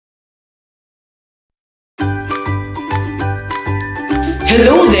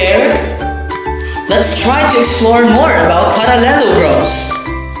Hello there! Let's try to explore more about parallelograms,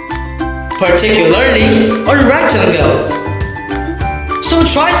 particularly on rectangle. So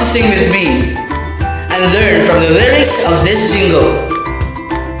try to sing with me and learn from the lyrics of this jingle.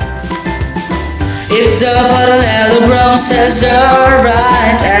 If the parallelogram says a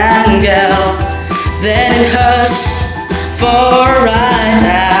right angle, then it has four right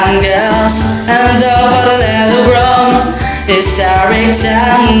angles, and the parallelogram is a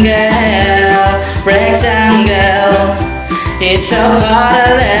rectangle. Rectangle is a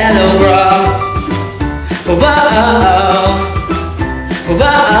parallelogram. Whoa,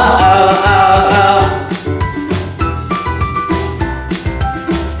 whoa.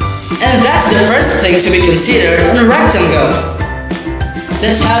 And that's the first thing to be considered on a rectangle.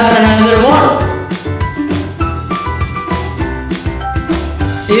 Let's have another one.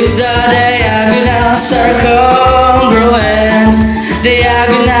 If the diagonals are congruent,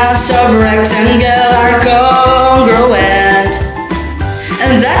 diagonals of rectangle are congruent,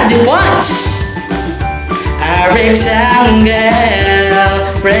 and that defines a rectangle.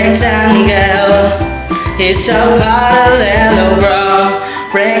 Rectangle is a parallelogram.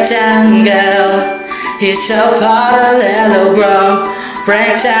 Rectangle is a parallelogram.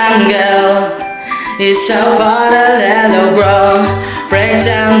 Rectangle is a parallelogram.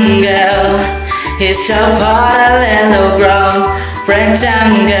 Rectangle is a parallelogram.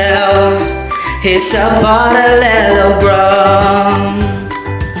 Rectangle is a parallelogram.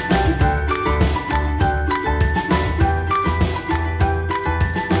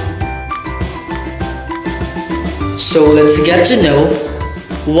 So let's get to know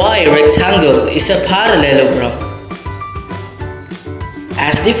why rectangle is a parallelogram.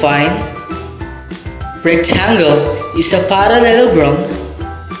 As defined, rectangle is a parallelogram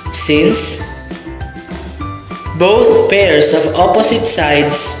since both pairs of opposite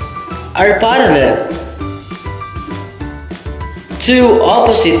sides are parallel. Two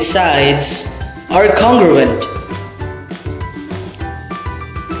opposite sides are congruent.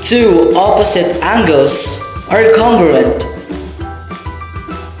 Two opposite angles are congruent.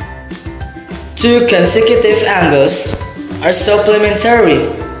 Two consecutive angles are supplementary.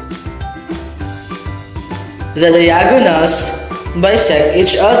 The diagonals bisect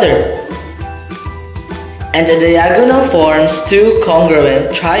each other, and the diagonal forms two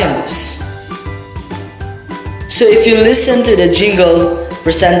congruent triangles. So if you listen to the jingle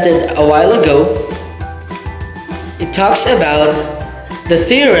presented a while ago, it talks about the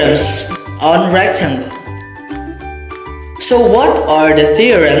theorems on rectangle. So what are the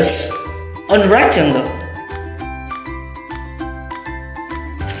theorems on rectangle?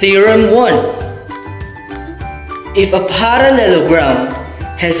 Theorem 1. If a parallelogram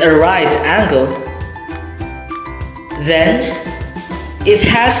has a right angle, then it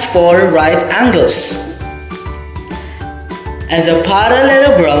has four right angles, and the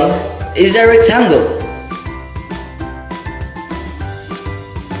parallelogram is a rectangle.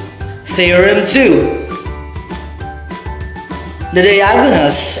 Theorem 2. The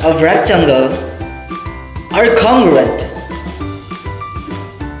diagonals of rectangle are congruent.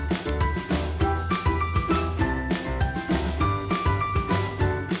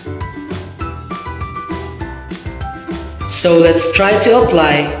 So let's try to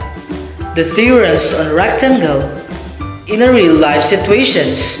apply the theorems on rectangle in a real life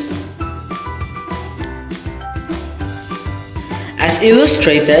situations. As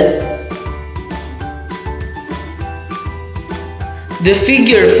illustrated, the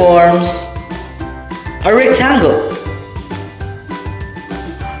figure forms a rectangle.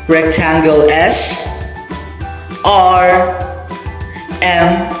 Rectangle S, R,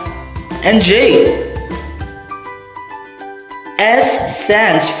 M, and J. S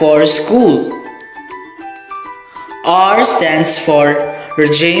stands for school. R stands for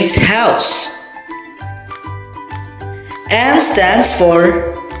RoJhun's house. M stands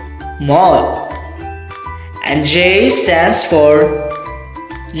for mall. And J stands for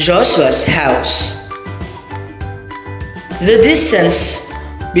Joshua's house. The distance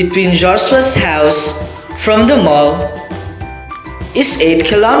between Joshua's house from the mall is 8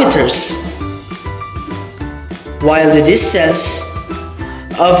 kilometers. While the distance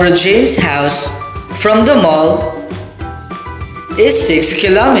of RoJhun's house from the mall is 6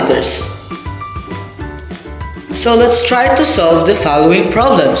 kilometers. So let's try to solve the following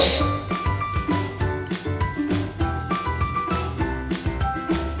problems.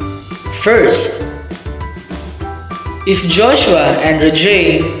 First, if Joshua and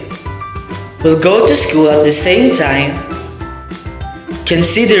RoJhun will go to school at the same time,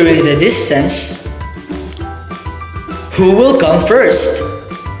 considering the distance, Who will come first?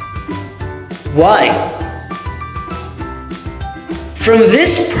 Why? From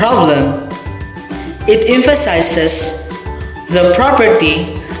this problem, it emphasizes the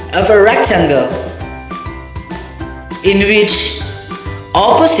property of a rectangle in which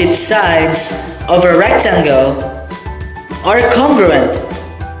opposite sides of a rectangle are congruent.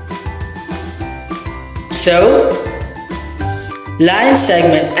 So, line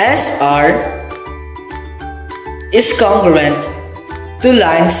segment SR is congruent to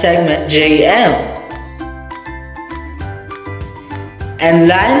line segment JM, and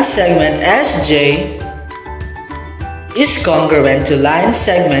line segment SJ is congruent to line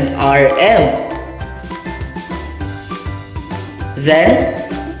segment RM. Then,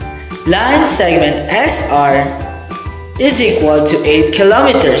 line segment SR is equal to 8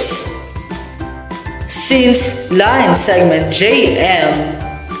 kilometers, since line segment JM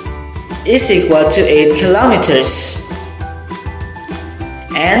is equal to 8 kilometers,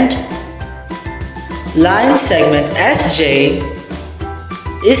 and line segment SJ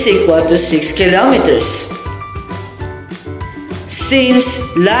is equal to 6 kilometers,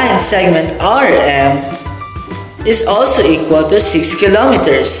 since line segment RM is also equal to 6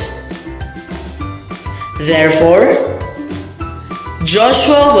 kilometers. Therefore,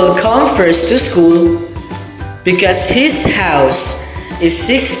 Joshua will come first to school because his house is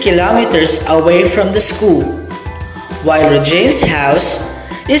 6 kilometers away from the school, while RoJhun's house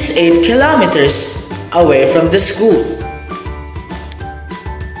is 8 kilometers away from the school.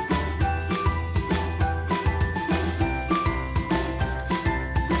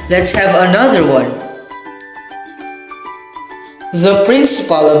 Let's have another one. The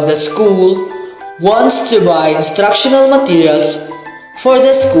principal of the school wants to buy instructional materials for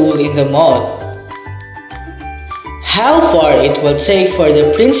the school in the mall. How far it will take for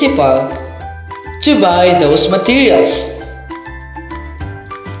the principal to buy those materials?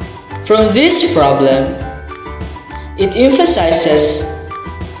 From this problem, it emphasizes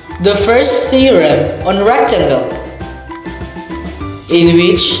the first theorem on rectangle, in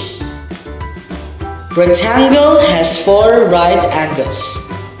which rectangle has 4 right angles.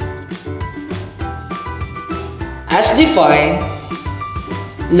 As defined,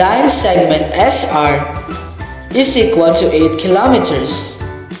 line segment SR is equal to 8 kilometers,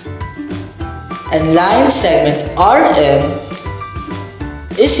 and line segment RM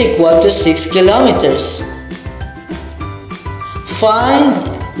is equal to 6 kilometers. Find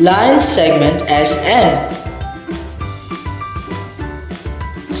line segment SM.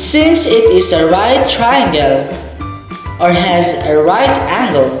 Since it is a right triangle or has a right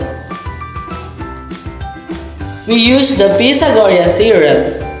angle, we use the Pythagorean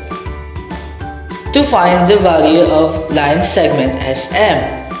theorem to find the value of line segment SM.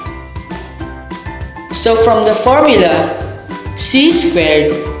 So from the formula, C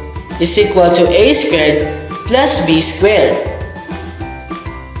squared is equal to A squared plus B squared.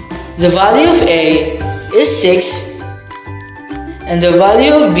 The value of A is 6 and the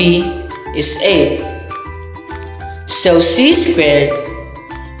value of B is 8. So C squared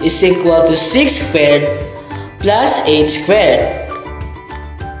is equal to 6 squared plus 8 squared.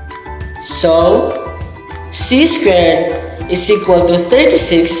 So C squared is equal to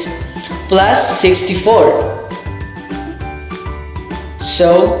 36 plus 64.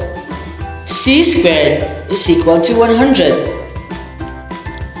 So C squared is equal to 100.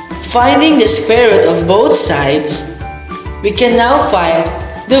 Finding the square root of both sides, we can now find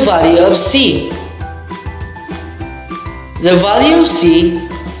the value of C. The value of C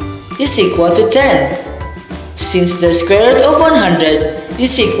is equal to 10, since the square root of 100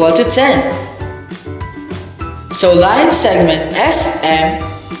 is equal to 10. So line segment SM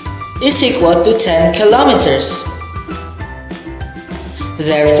is equal to 10 kilometers.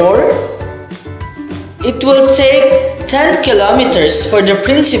 Therefore, it will take 10 kilometers for the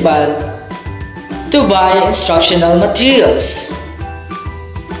principal to buy instructional materials.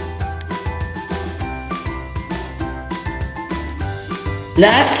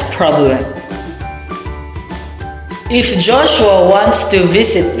 Last problem. If Joshua wants to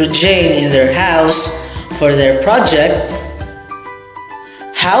visit RoJhun in their house for their project,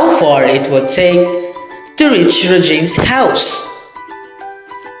 how far it would take to reach RoJhun's house?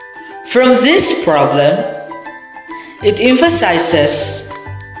 From this problem, it emphasizes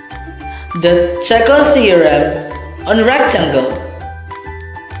the second theorem on rectangle,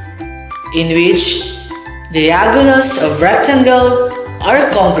 in which diagonals of rectangle are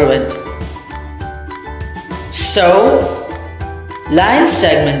congruent. So, line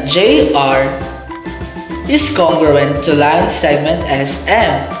segment JR is congruent to line segment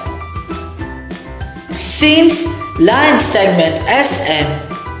SM. Since line segment SM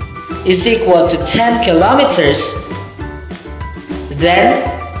is equal to 10 kilometers, then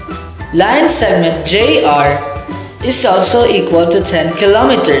line segment JR is also equal to 10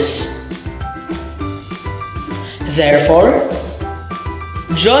 kilometers. Therefore,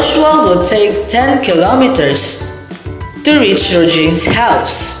 Joshua will take 10 kilometers to reach RoJhun's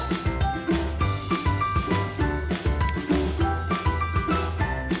house.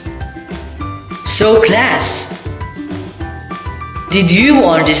 So class, did you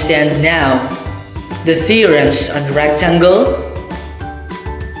understand now the theorems on rectangle?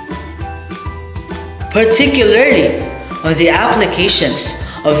 Particularly on the applications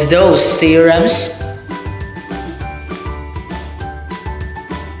of those theorems?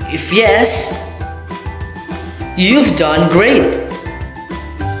 If yes, you've done great.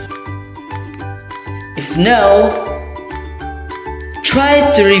 If no,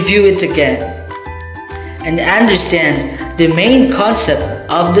 try to review it again and understand the main concept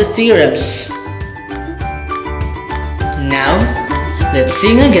of the theorems. Now, let's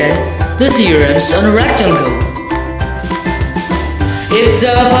sing again the theorems on a rectangle. If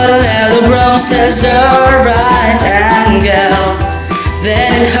the parallelogram says a right angle,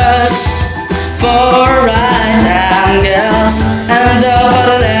 then it has 4 right angles, and the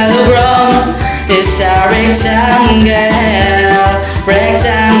parallelogram is a rectangle.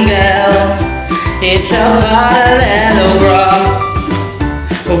 Rectangle is a parallelogram.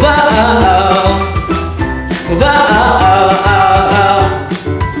 Whoa, whoa.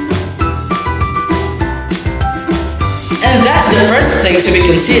 And that's the first thing to be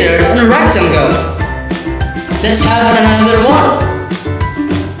considered on a rectangle. Let's have another one.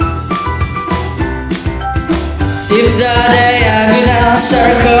 If the diagonals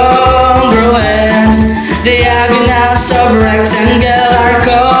are congruent, diagonals of rectangle are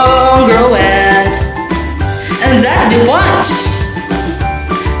congruent, and that defines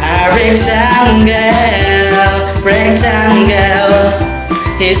a rectangle. Rectangle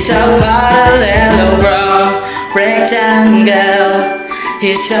is a parallelogram. Rectangle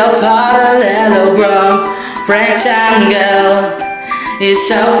is a parallelogram. Rectangle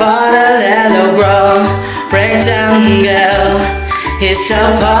is a parallelogram. Rectangle is a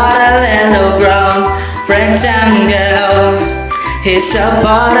parallelogram. Rectangle is a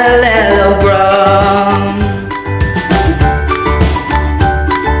parallelogram.